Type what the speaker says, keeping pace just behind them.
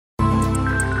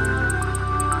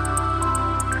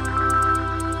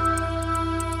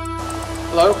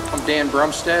Hello, I'm Dan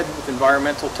Brumstead with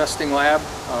Environmental Testing Lab.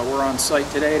 We're on site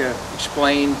today to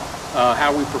explain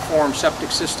how we perform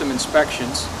septic system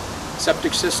inspections.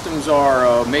 Septic systems are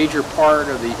a major part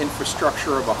of the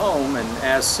infrastructure of a home, and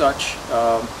as such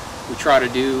we try to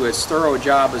do as thorough a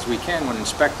job as we can when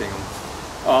inspecting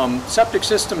them. Septic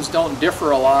systems don't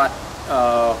differ a lot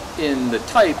in the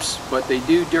types, but they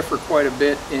do differ quite a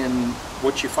bit in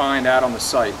what you find out on the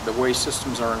site, the way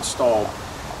systems are installed.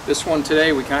 This one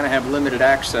today, we kind of have limited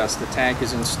access. The tank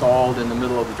is installed in the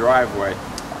middle of the driveway.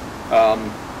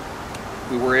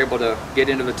 We were able to get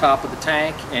into the top of the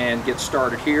tank and get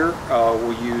started here.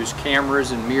 We'll use cameras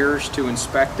and mirrors to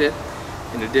inspect it.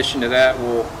 In addition to that,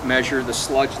 we'll measure the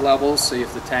sludge levels, see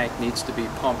if the tank needs to be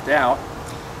pumped out,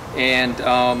 and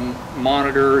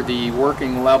monitor the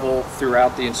working level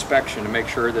throughout the inspection to make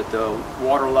sure that the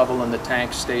water level in the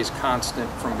tank stays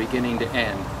constant from beginning to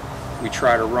end. We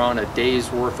try to run a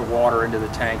day's worth of water into the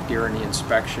tank during the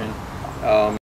inspection.